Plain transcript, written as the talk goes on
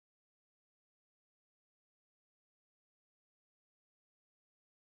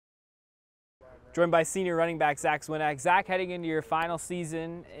Joined by senior running back Zach Zwinak. Zach, heading into your final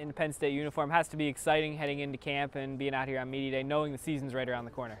season in the Penn State uniform, has to be exciting heading into camp and being out here on Media Day, knowing the season's right around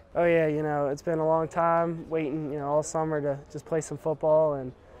the corner. Oh yeah, it's been a long time waiting, all summer to just play some football,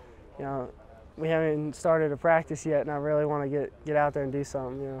 and we haven't started a practice yet, and I really want to get out there and do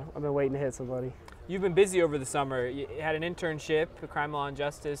something. I've been waiting to hit somebody. You've been busy over the summer. You had an internship, crime law and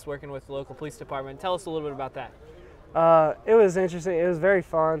justice, working with the local police department. Tell us a little bit about that. It was interesting. It was very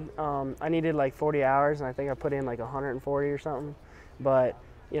fun. I needed like 40 hours, and I think I put in like 140 or something. But,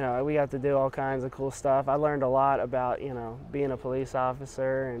 we got to do all kinds of cool stuff. I learned a lot about, being a police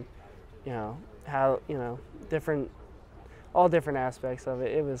officer and, how, all different aspects of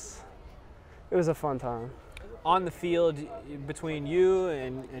it. It was a fun time. On the field, between you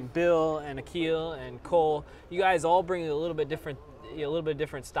and Bill and Akil and Cole, you guys all bring a little bit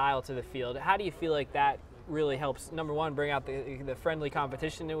different style to the field. How do you feel like that really helps, number one, bring out the friendly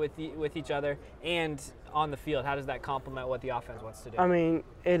competition with each other, and on the field, how does that complement what the offense wants to do? I mean,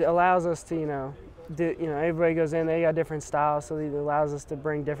 it allows us to, everybody goes in, they got different styles, so it allows us to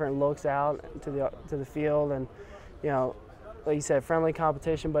bring different looks out to the field, and like you said, friendly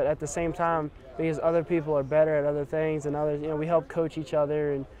competition, but at the same time, because other people are better at other things and others, we help coach each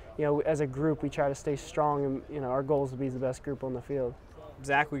other, and as a group, we try to stay strong, and our goal is to be the best group on the field.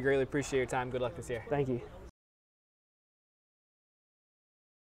 Zach, we greatly appreciate your time. Good luck this year. Thank you.